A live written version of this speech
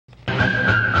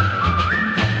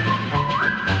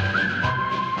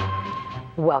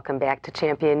Welcome back to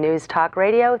Champion News Talk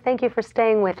Radio. Thank you for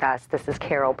staying with us. This is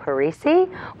Carol Parisi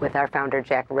with our founder,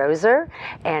 Jack Roser,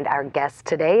 and our guest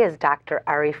today is Dr.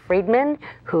 Arie Friedman,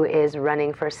 who is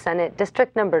running for Senate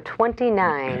District number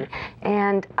 29.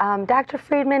 And Dr.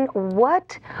 Friedman,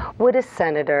 what would a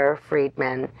Senator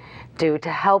Friedman do to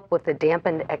help with the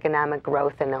dampened economic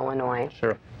growth in Illinois?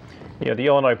 Sure. The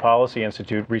Illinois Policy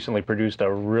Institute recently produced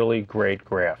a really great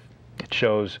graph. It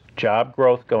shows job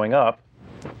growth going up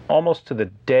almost to the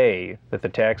day that the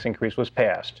tax increase was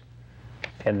passed.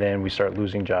 And then we start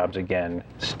losing jobs again,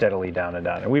 steadily down and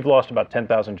down. And we've lost about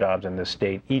 10,000 jobs in this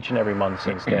state each and every month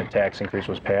since that tax increase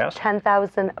was passed.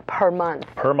 10,000 per month.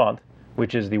 Per month,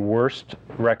 which is the worst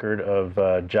record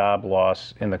of job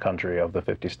loss in the country of the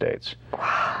 50 states.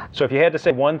 So if you had to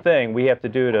say one thing we have to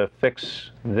do to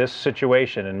fix this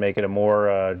situation and make it a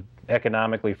more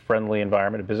economically friendly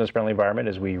environment, a business-friendly environment,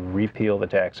 is we repeal the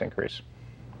tax increase.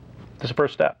 That's the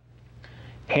first step.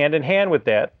 Hand in hand with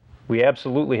that, we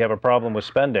absolutely have a problem with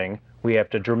spending. We have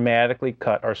to dramatically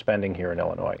cut our spending here in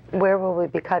Illinois. Where will we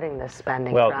be cutting this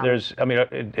spending from?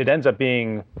 Well, it ends up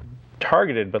being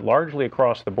targeted, but largely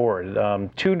across the board.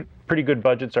 Two pretty good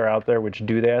budgets are out there which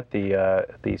do that.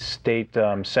 The state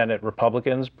Senate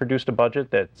Republicans produced a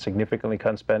budget that significantly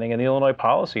cut spending, and the Illinois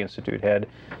Policy Institute had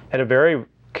a very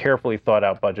carefully thought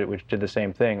out budget which did the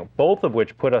same thing, both of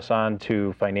which put us on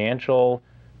to financial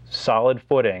solid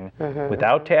footing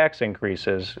without tax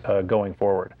increases going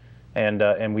forward.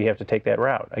 And we have to take that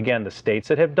route. Again, the states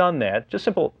that have done that, just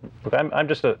simple, look, I'm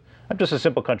just a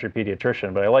simple country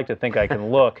pediatrician, but I like to think I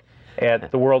can look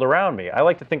at the world around me. I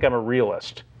like to think I'm a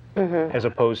realist, as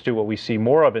opposed to what we see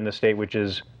more of in the state, which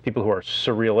is people who are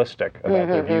surrealistic about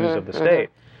their views of the state.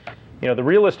 The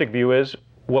realistic view is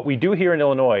what we do here in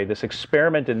Illinois, this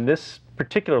experiment in this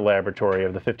particular laboratory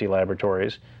of the 50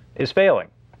 laboratories, is failing.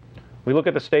 We look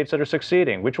at the states that are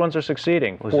succeeding. Which ones are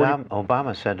succeeding?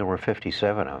 Obama said there were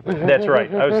 57 of them. That's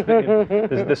right. I was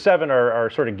thinking, the 7 are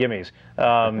sort of gimmies.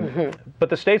 But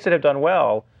the states that have done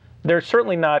well, they're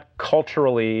certainly not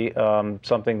culturally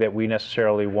something that we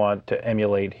necessarily want to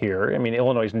emulate here. I mean,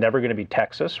 Illinois is never going to be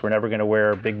Texas. We're never going to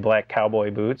wear big black cowboy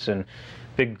boots and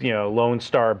big, Lone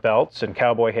Star belts and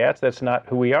cowboy hats. That's not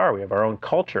who we are. We have our own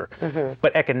culture.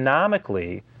 But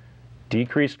economically,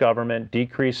 decreased government,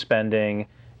 decreased spending,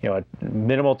 a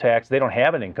minimal tax. They don't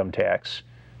have an income tax.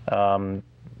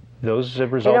 Those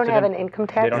have resulted in... They don't have an income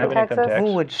tax in Texas?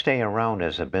 Who would stay around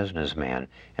as a businessman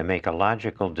and make a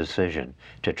logical decision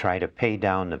to try to pay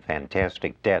down the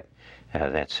fantastic debt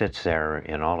that sits there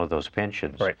in all of those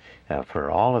pensions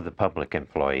for all of the public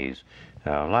employees?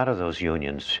 A lot of those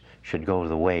unions should go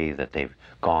the way that they've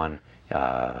gone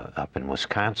up in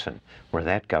Wisconsin, where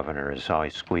that governor has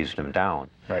always squeezed them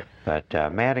down.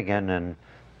 But Madigan and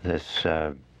this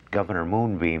Governor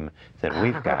Moonbeam that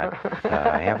we've got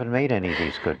haven't made any of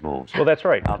these good moves. Well, that's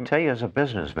right. I'll tell you, as a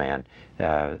businessman,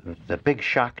 the big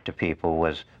shock to people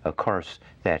was, of course,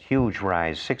 that huge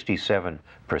rise, 67%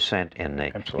 in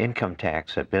the income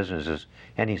tax that businesses,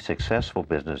 any successful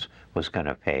business, was going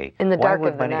to pay. In the dark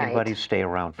of the night. Why would anybody stay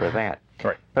around for that?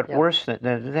 But worse than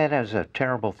that is a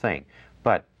terrible thing.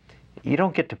 But you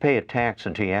don't get to pay a tax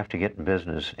until you have to get in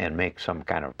business and make some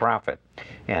kind of profit.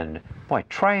 And boy,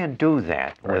 try and do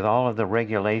that with all of the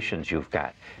regulations you've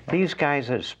got. These guys,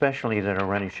 especially that are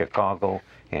running Chicago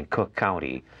and Cook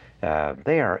County,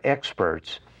 they are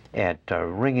experts at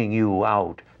wringing you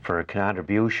out for a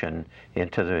contribution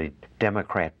into the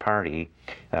Democrat Party,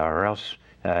 or else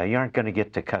you aren't going to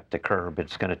get to cut the curb.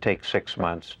 It's going to take 6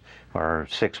 months or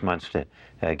 6 months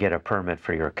to get a permit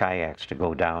for your kayaks to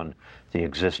go down the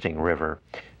existing river.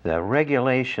 The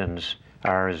regulations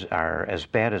are as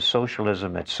bad as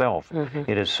socialism itself.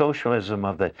 It is socialism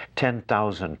of the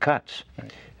 10,000 cuts.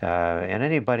 And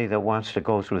anybody that wants to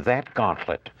go through that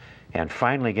gauntlet and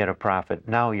finally get a profit,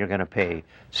 now you're going to pay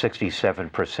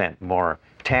 67% more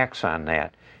tax on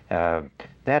that.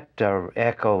 That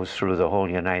echoes through the whole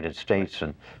United States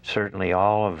and certainly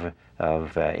all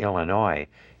of Illinois.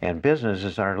 And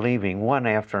businesses are leaving one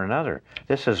after another.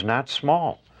 This is not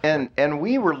small. And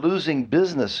we were losing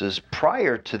businesses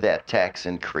prior to that tax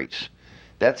increase.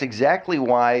 That's exactly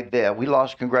why we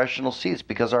lost congressional seats,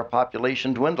 because our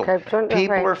population dwindled.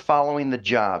 People are following the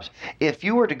jobs. If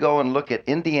you were to go and look at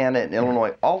Indiana and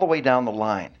Illinois all the way down the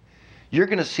line, you're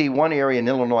going to see one area in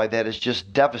Illinois that is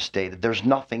just devastated. There's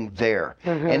nothing there.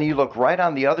 And you look right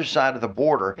on the other side of the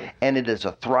border, and it is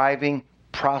a thriving,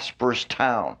 prosperous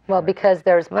town. Well, because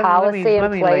there's policy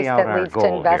in place that leads to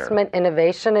investment,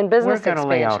 innovation, and business expansion.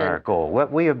 We're going to lay out our goal.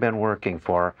 What we have been working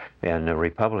for in the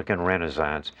Republican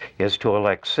Renaissance is to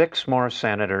elect 6 more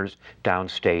senators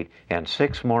downstate and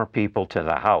 6 more people to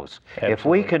the House. Absolutely. If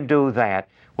we can do that,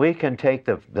 we can take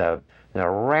the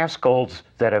rascals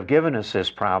that have given us this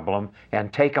problem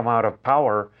and take them out of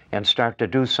power and start to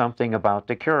do something about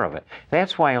the cure of it.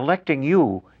 That's why electing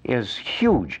you is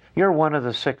huge. You're one of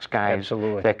the 6 guys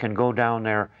Absolutely. That can go down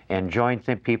there and join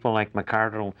people like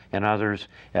McCardle and others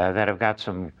that have got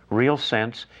some real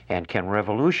sense and can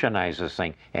revolutionize this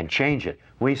thing and change it.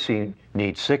 We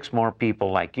need 6 more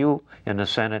people like you in the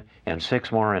Senate and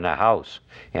 6 more in the House.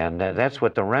 And that's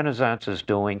what the Renaissance is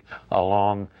doing,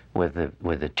 along with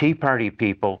the Tea Party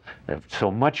people, so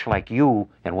much like you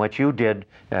and what you did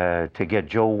to get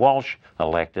Joe Walsh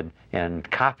elected and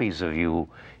copies of you.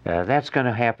 That's going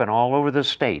to happen all over the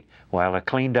state, while a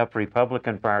cleaned up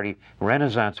Republican Party,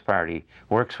 Renaissance Party,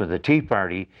 works with the Tea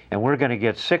Party, and we're going to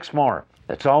get 6 more.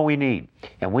 That's all we need.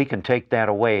 And we can take that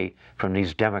away from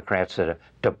these Democrats that have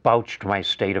debauched my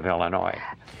state of Illinois.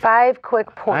 5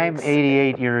 quick points. I'm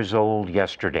 88 years old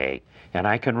yesterday, and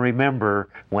I can remember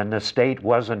when the state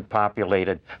wasn't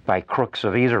populated by crooks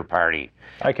of either party.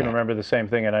 I can remember the same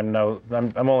thing, and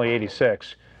I'm only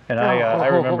 86. And I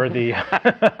remember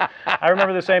I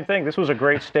remember the same thing. This was a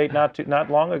great state not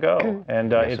long ago,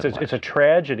 and it's a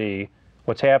tragedy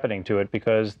what's happening to it,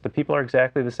 because the people are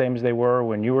exactly the same as they were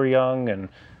when you were young and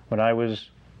when I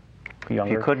was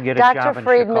younger. You couldn't get a job in Dr.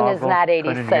 Friedman Chicago, is not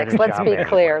 86. Let's be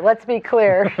clear. Let's be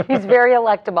clear. He's very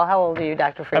electable. How old are you,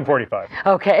 Dr. Friedman? I'm 45.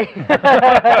 Okay.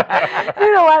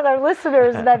 You know, a lot of our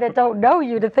listeners that don't know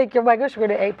you to think, oh my gosh, we're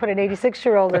going to put an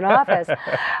 86-year-old in office.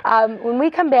 When we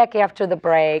come back after the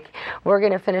break, we're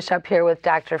going to finish up here with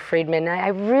Dr. Friedman. I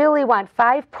really want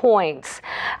 5 points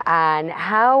on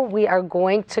how we are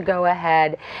going to go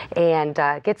ahead and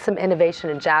get some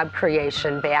innovation and job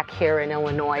creation back here in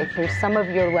Illinois through some of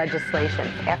your legislation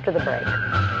after the break.